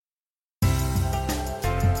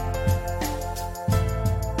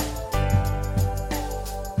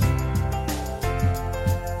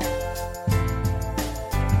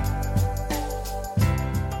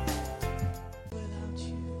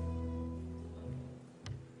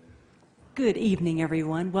Good evening,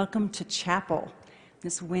 everyone. Welcome to chapel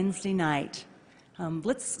this Wednesday night.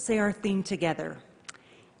 Let's say our theme together.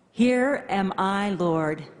 Here am I,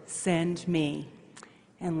 Lord, send me.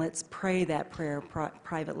 And let's pray that prayer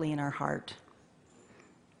privately in our heart.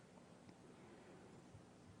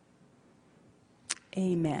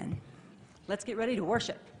 Amen. Let's get ready to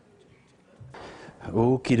worship.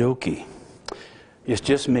 Okie dokie. It's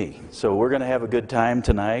just me. So we're going to have a good time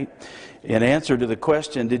tonight. In answer to the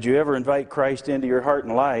question, did you ever invite Christ into your heart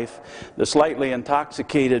and life? The slightly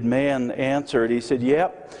intoxicated man answered. He said,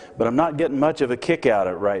 yep, but I'm not getting much of a kick out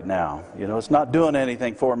of it right now. You know, it's not doing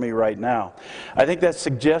anything for me right now. I think that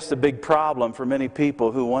suggests a big problem for many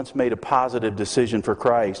people who once made a positive decision for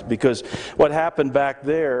Christ. Because what happened back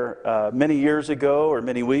there many years ago or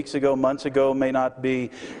many weeks ago, months ago, may not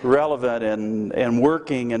be relevant and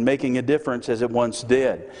working and making a difference as it once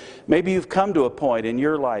did. Maybe you've come to a point in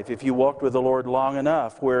your life, if you walked with the Lord long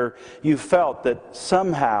enough, where you felt that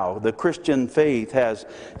somehow the Christian faith has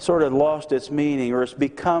sort of lost its meaning, or it's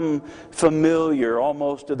become familiar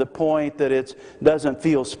almost to the point that it doesn't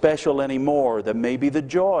feel special anymore, that maybe the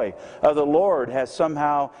joy of the Lord has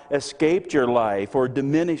somehow escaped your life or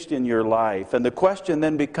diminished in your life. And the question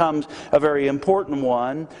then becomes a very important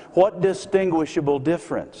one. What distinguishable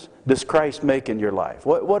difference does Christ make in your life?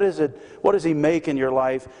 What does He make in your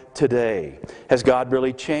life today? Has God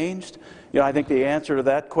really changed? You know, I think the answer to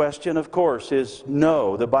that question, of course, is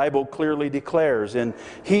no. The Bible clearly declares in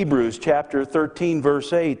Hebrews chapter 13,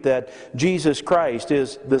 verse 8, that Jesus Christ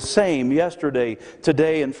is the same yesterday,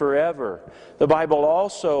 today, and forever. The Bible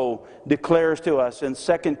also declares to us in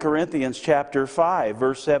 2 Corinthians chapter 5,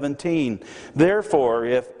 verse 17, therefore,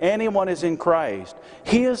 if anyone is in Christ,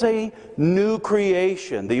 he is a new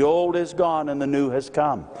creation. The old is gone and the new has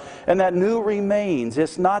come. And that new remains.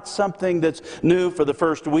 It's not something that's new for the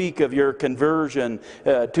first week of your conversion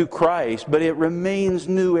to Christ, but it remains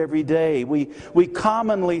new every day. We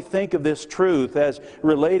commonly think of this truth as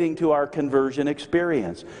relating to our conversion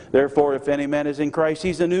experience. Therefore, if any man is in Christ,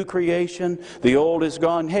 he's a new creation. The old is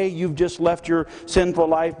gone. Hey, you've just left your sinful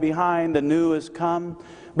life behind. The new has come.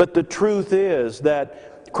 But the truth is that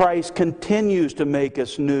Christ continues to make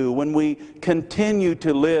us new when we continue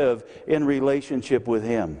to live in relationship with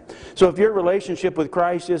Him. So if your relationship with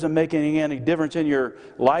Christ isn't making any difference in your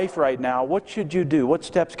life right now, what should you do? What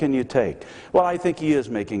steps can you take? Well, I think He is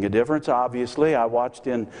making a difference, obviously. I watched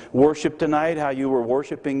in worship tonight how you were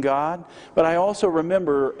worshiping God. But I also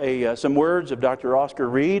remember some words of Dr. Oscar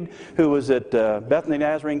Reed, who was at Bethany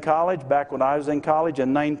Nazarene College back when I was in college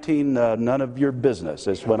in none of your business.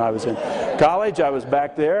 That's when I was in college. I was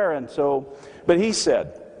back there, and so, but he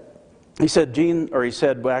said, Gene, or he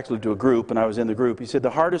said, well, actually to a group, and I was in the group, he said,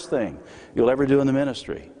 the hardest thing you'll ever do in the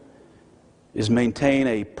ministry is maintain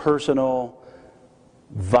a personal,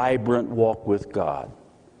 vibrant walk with God,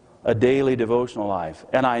 a daily devotional life.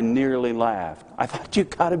 And I nearly laughed. I thought, you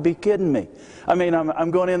got to be kidding me. I mean,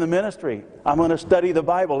 I'm going in the ministry. I'm going to study the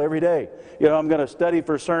Bible every day. You know, I'm going to study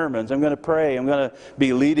for sermons. I'm going to pray. I'm going to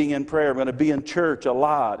be leading in prayer. I'm going to be in church a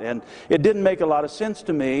lot. And it didn't make a lot of sense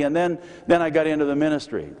to me. And then I got into the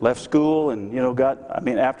ministry. Left school and,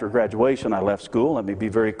 after graduation, I left school. Let me be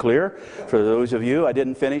very clear. For those of you, I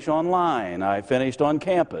didn't finish online. I finished on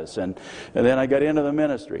campus. And then I got into the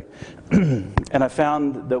ministry. And I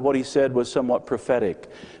found that what he said was somewhat prophetic.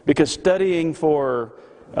 Because studying for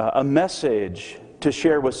a message to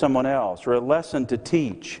share with someone else or a lesson to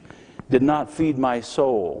teach did not feed my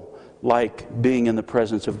soul like being in the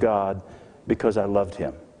presence of God because I loved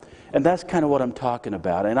Him. And that's kind of what I'm talking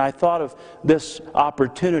about. And I thought of this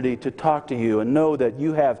opportunity to talk to you and know that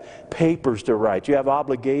you have papers to write. You have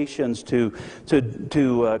obligations to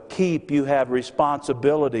keep. You have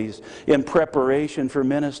responsibilities in preparation for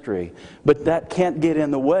ministry. But that can't get in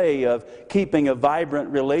the way of keeping a vibrant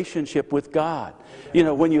relationship with God. You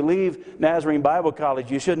know, when you leave Nazarene Bible College,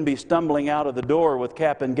 you shouldn't be stumbling out of the door with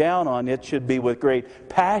cap and gown on. It should be with great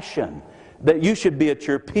passion. That you should be at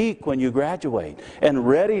your peak when you graduate and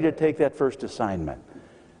ready to take that first assignment.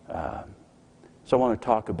 So I want to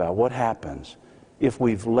talk about what happens if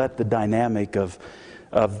we've let the dynamic of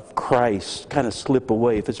Christ kind of slip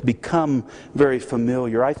away, if it's become very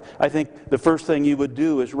familiar. I think the first thing you would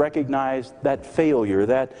do is recognize that failure,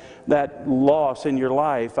 that loss in your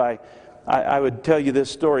life. I would tell you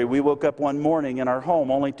this story. We woke up one morning in our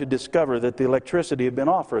home only to discover that the electricity had been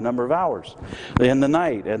off for a number of hours in the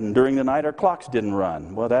night. And during the night, our clocks didn't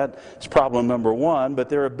run. Well, that's problem number one. But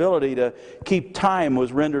their ability to keep time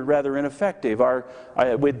was rendered rather ineffective.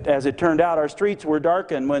 As it turned out, our streets were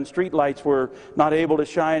darkened when street lights were not able to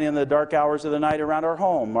shine in the dark hours of the night around our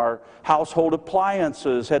home. Our household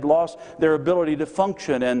appliances had lost their ability to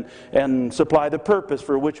function and supply the purpose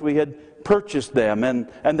for which we had purchased them,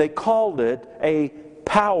 and they called it a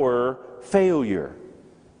power failure.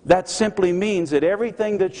 That simply means that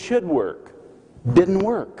everything that should work didn't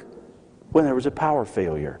work when there was a power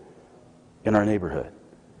failure in our neighborhood.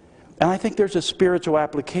 And I think there's a spiritual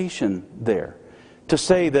application there to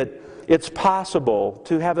say that it's possible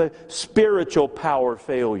to have a spiritual power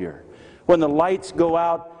failure when the lights go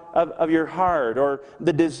out of your heart, or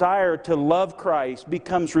the desire to love Christ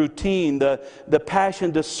becomes routine, the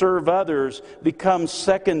passion to serve others becomes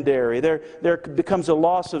secondary, there becomes a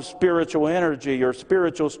loss of spiritual energy or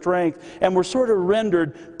spiritual strength, and we're sort of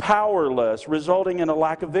rendered powerless, resulting in a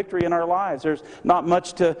lack of victory in our lives. There's not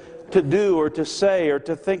much to do or to say or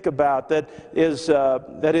to think about that is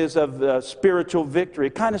of spiritual victory. A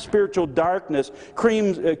kind of spiritual darkness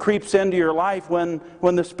creeps into your life when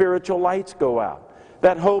the spiritual lights go out.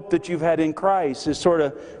 That hope that you've had in Christ is sort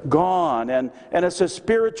of gone. And it's a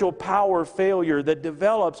spiritual power failure that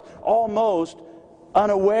develops almost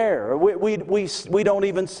unaware. We don't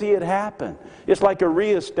even see it happen. It's like a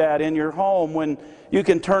rheostat in your home when you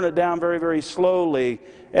can turn it down very, very slowly.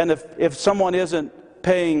 And if someone isn't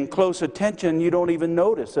paying close attention, you don't even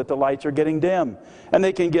notice that the lights are getting dim. And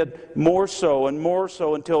they can get more so and more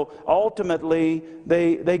so until ultimately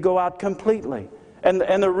they go out completely.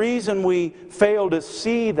 And the reason we fail to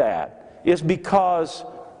see that is because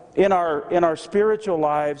in our spiritual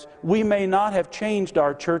lives, we may not have changed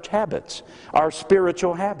our church habits, our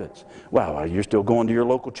spiritual habits. Well, you're still going to your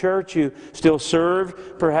local church. You still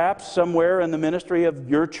serve, perhaps, somewhere in the ministry of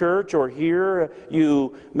your church or here.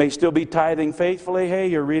 You may still be tithing faithfully. Hey,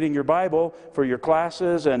 you're reading your Bible for your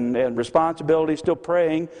classes and responsibilities, still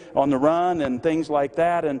praying on the run and things like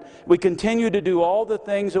that. And we continue to do all the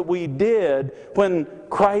things that we did when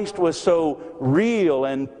Christ was so real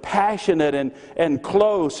and passionate and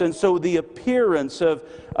close. And so the appearance of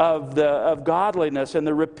godliness and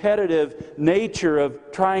the repetitive nature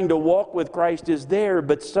of trying to walk with Christ is there,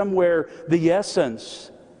 but somewhere the essence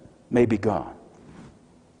may be gone.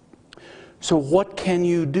 So what can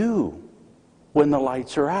you do when the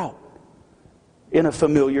lights are out in a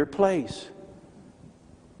familiar place?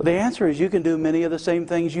 Well, the answer is you can do many of the same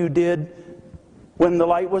things you did when the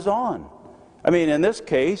light was on. I mean, in this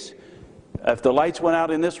case, if the lights went out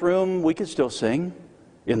in this room, we could still sing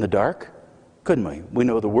in the dark, couldn't we? We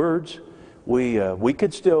know the words. We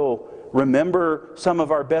could still remember some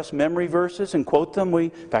of our best memory verses and quote them. In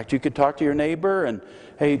fact, you could talk to your neighbor and,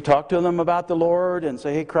 hey, talk to them about the Lord and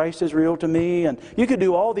say, hey, Christ is real to me. And you could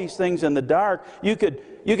do all these things in the dark. You could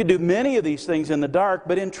do many of these things in the dark,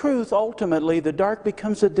 but in truth, ultimately, the dark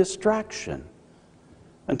becomes a distraction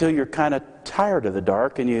until you're kind of tired of the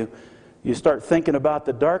dark and you start thinking about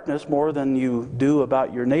the darkness more than you do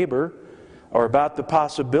about your neighbor or about the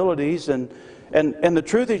possibilities. And the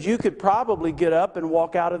truth is, you could probably get up and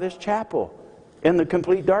walk out of this chapel in the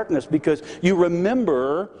complete darkness because you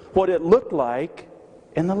remember what it looked like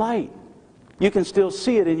in the light. You can still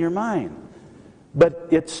see it in your mind, but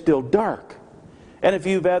it's still dark. And if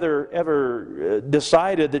you've ever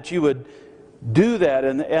decided that you would do that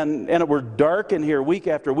and it were dark in here week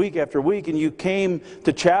after week after week, and you came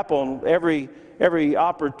to chapel every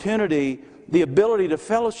opportunity, the ability to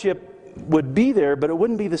fellowship would be there, but it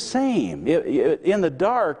wouldn't be the same. In the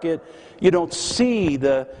dark, you don't see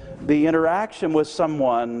the interaction with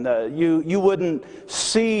someone. You wouldn't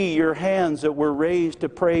see your hands that were raised to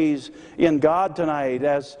praise in God tonight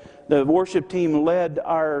as the worship team led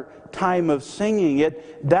our time of singing.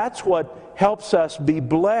 That's what helps us be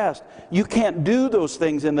blessed. You can't do those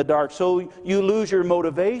things in the dark, so you lose your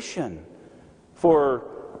motivation for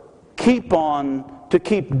keep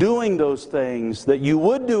doing those things that you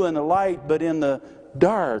would do in the light, but in the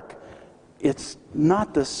dark, it's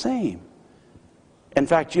not the same. In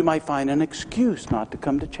fact, you might find an excuse not to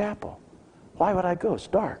come to chapel. Why would I go? It's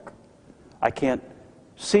dark. I can't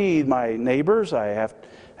see my neighbors. I have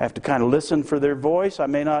to kind of listen for their voice. I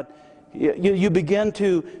may not. You begin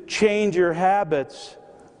to change your habits,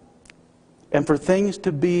 and for things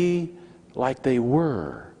to be like they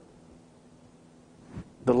were,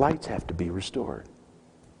 the lights have to be restored.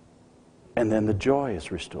 And then the joy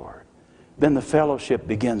is restored. Then the fellowship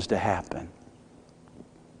begins to happen.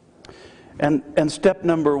 And step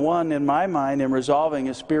number one in my mind in resolving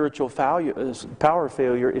a spiritual power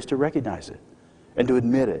failure is to recognize it and to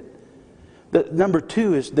admit it. Number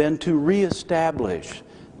two is then to reestablish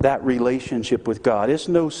that relationship with God. It's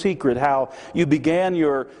no secret how you began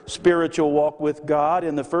your spiritual walk with God.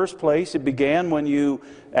 In the first place, it began when you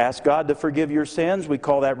asked God to forgive your sins. We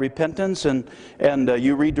call that repentance. And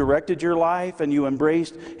you redirected your life and you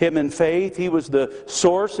embraced Him in faith. He was the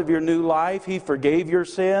source of your new life. He forgave your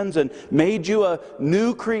sins and made you a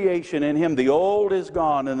new creation in Him. The old is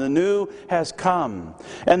gone and the new has come.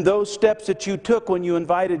 And those steps that you took when you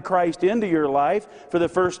invited Christ into your life for the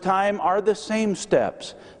first time are the same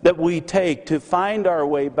steps that we take to find our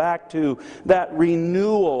way back to that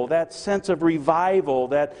renewal, that sense of revival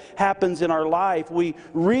that happens in our life. We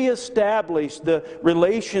reestablish the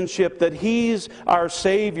relationship that He's our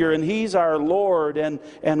Savior and He's our Lord and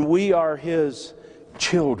we are His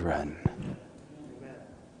children.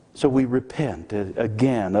 So we repent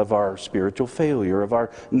again of our spiritual failure, of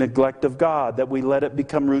our neglect of God, that we let it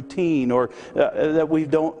become routine, or that we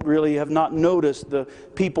don't really have not noticed the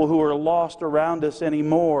people who are lost around us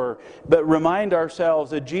anymore. But remind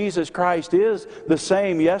ourselves that Jesus Christ is the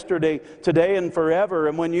same yesterday, today, and forever.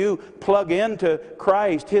 And when you plug into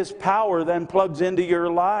Christ, His power then plugs into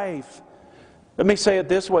your life. Let me say it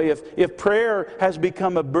this way. If prayer has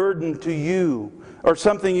become a burden to you, or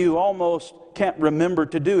something you almost can't remember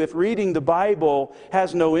to do, if reading the Bible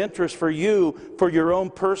has no interest for you for your own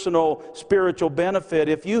personal spiritual benefit,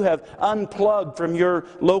 if you have unplugged from your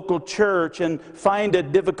local church and find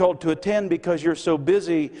it difficult to attend because you're so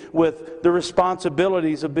busy with the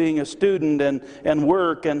responsibilities of being a student and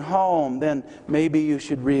work and home, then maybe you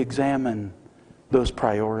should re-examine those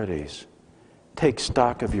priorities. Take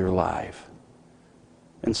stock of your life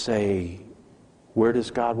and say, where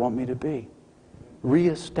does God want me to be?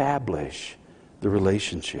 Reestablish the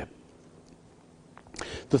relationship.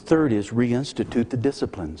 The third is reinstitute the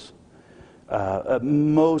disciplines.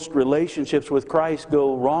 Most relationships with Christ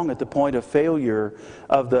go wrong at the point of failure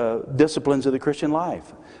of the disciplines of the Christian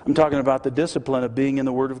life. I'm talking about the discipline of being in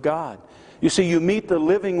the Word of God. You see, you meet the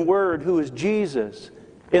living Word, who is Jesus,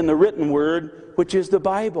 in the written Word, which is the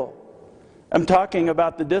Bible. I'm talking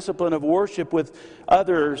about the discipline of worship with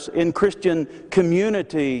others in Christian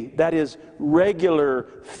community, that is regular,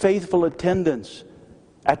 faithful attendance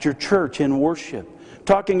at your church in worship.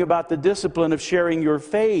 Talking about the discipline of sharing your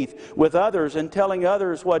faith with others and telling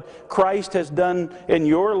others what Christ has done in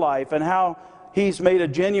your life and how He's made a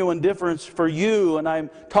genuine difference for you. And I'm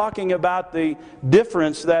talking about the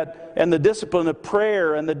difference and the discipline of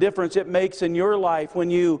prayer and the difference it makes in your life when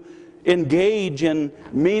you engage in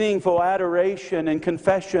meaningful adoration and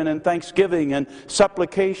confession and thanksgiving and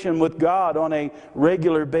supplication with God on a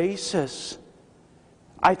regular basis.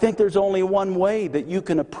 I think there's only one way that you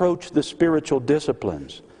can approach the spiritual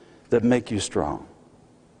disciplines that make you strong.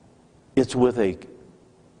 It's with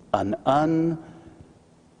an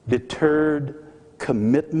undeterred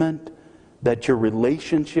commitment that your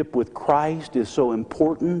relationship with Christ is so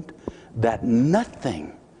important that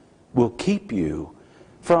nothing will keep you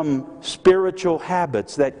from spiritual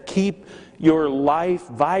habits that keep your life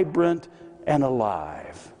vibrant and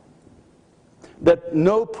alive. That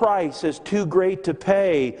no price is too great to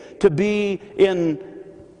pay to be in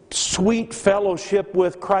sweet fellowship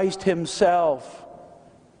with Christ Himself.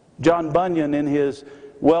 John Bunyan, in his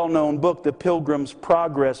well-known book, The Pilgrim's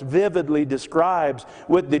Progress, vividly describes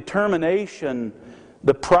with determination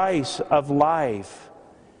the price of life.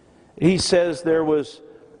 He says there was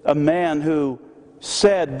a man who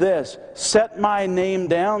said this, "Set my name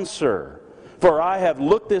down, sir, for I have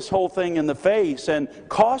looked this whole thing in the face, and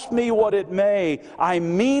cost me what it may, I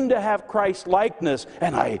mean to have Christ's likeness,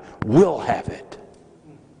 and I will have it."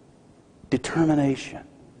 Determination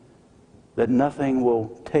that nothing will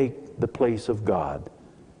take the place of God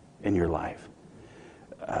in your life.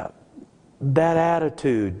 That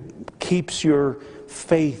attitude keeps your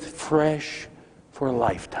faith fresh for a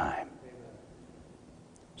lifetime.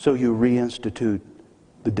 So you reinstitute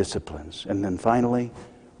the disciplines. And then finally,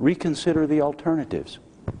 reconsider the alternatives.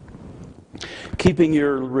 Keeping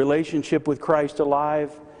your relationship with Christ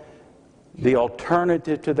alive, the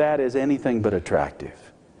alternative to that is anything but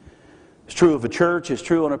attractive. It's true of a church, it's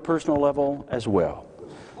true on a personal level as well.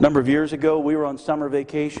 A number of years ago, we were on summer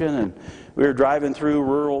vacation and we were driving through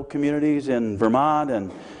rural communities in Vermont,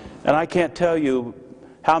 and I can't tell you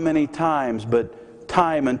how many times, but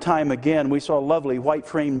time and time again, we saw lovely white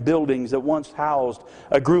frame buildings that once housed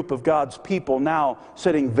a group of God's people, now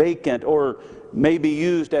sitting vacant or maybe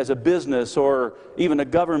used as a business or even a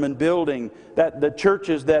government building. That the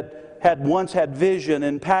churches that had once had vision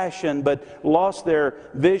and passion, but lost their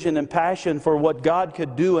vision and passion for what God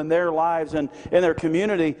could do in their lives and in their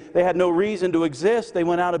community. They had no reason to exist. They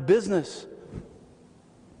went out of business.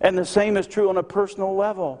 And the same is true on a personal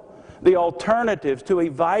level. The alternatives to a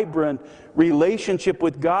vibrant relationship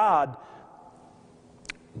with God,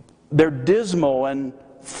 they're dismal and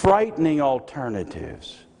frightening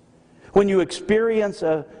alternatives. When you experience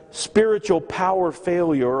a spiritual power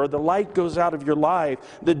failure or the light goes out of your life,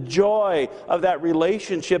 the joy of that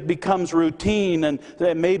relationship becomes routine and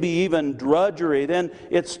maybe even drudgery, then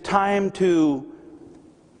it's time to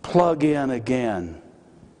plug in again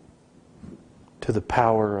to the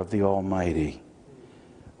power of the Almighty.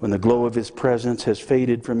 When the glow of His presence has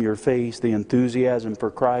faded from your face, the enthusiasm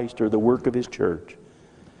for Christ or the work of His church,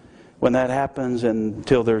 when that happens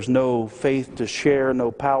until there's no faith to share, no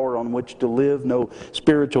power on which to live, no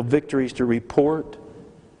spiritual victories to report,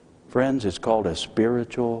 friends, it's called a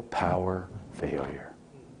spiritual power failure.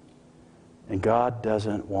 And God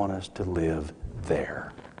doesn't want us to live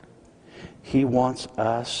there. He wants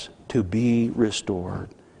us to be restored,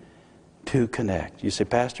 to connect. You say,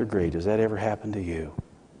 Pastor Grate, does that ever happen to you?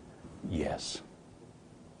 Yes.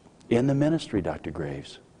 In the ministry, Dr.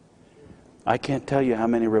 Graves. I can't tell you how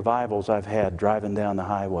many revivals I've had driving down the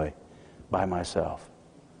highway by myself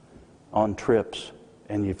on trips,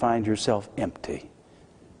 and you find yourself empty.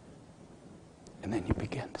 And then you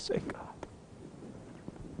begin to say, God.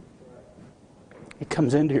 He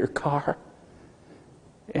comes into your car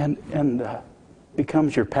and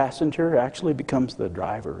becomes your passenger, actually becomes the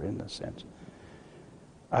driver in a sense.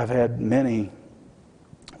 I've had a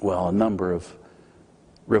number of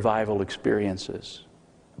revival experiences.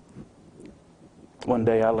 One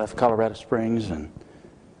day I left Colorado Springs and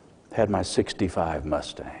had my 65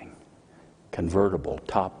 Mustang, convertible,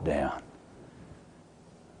 top down.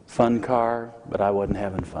 Fun car, but I wasn't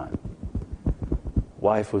having fun.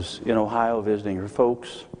 Wife was in Ohio visiting her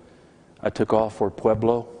folks. I took off for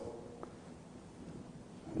Pueblo,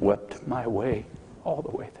 wept my way all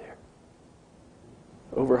the way there.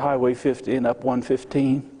 Over Highway 50 and up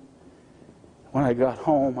 115. When I got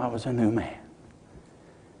home, I was a new man.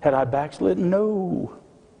 Had I backslidden? No.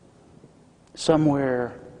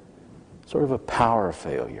 Somewhere, sort of a power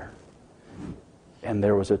failure. And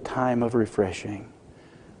there was a time of refreshing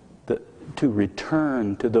to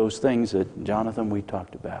return to those things that, Jonathan, we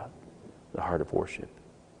talked about, the heart of worship.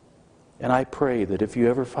 And I pray that if you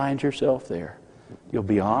ever find yourself there, you'll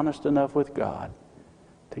be honest enough with God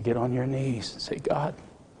to get on your knees and say, God,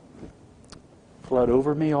 flood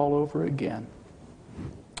over me all over again.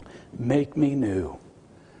 Make me new.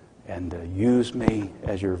 And use me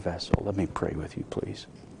as your vessel. Let me pray with you, please.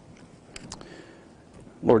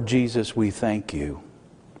 Lord Jesus, we thank you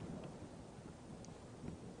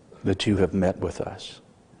that you have met with us.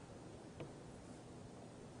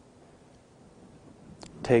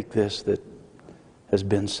 Take this that has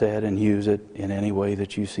been said and use it in any way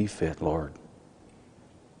that you see fit, Lord.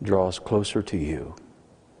 Draw us closer to you.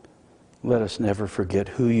 Let us never forget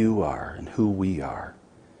who you are and who we are.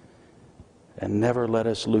 And never let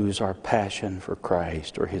us lose our passion for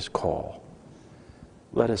Christ or His call.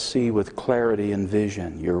 Let us see with clarity and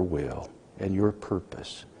vision your will and your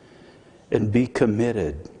purpose. And be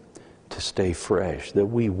committed to stay fresh, that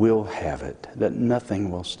we will have it, that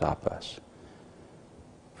nothing will stop us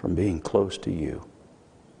from being close to you.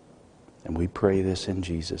 And we pray this in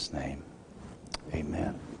Jesus' name.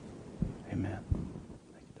 Amen. Amen.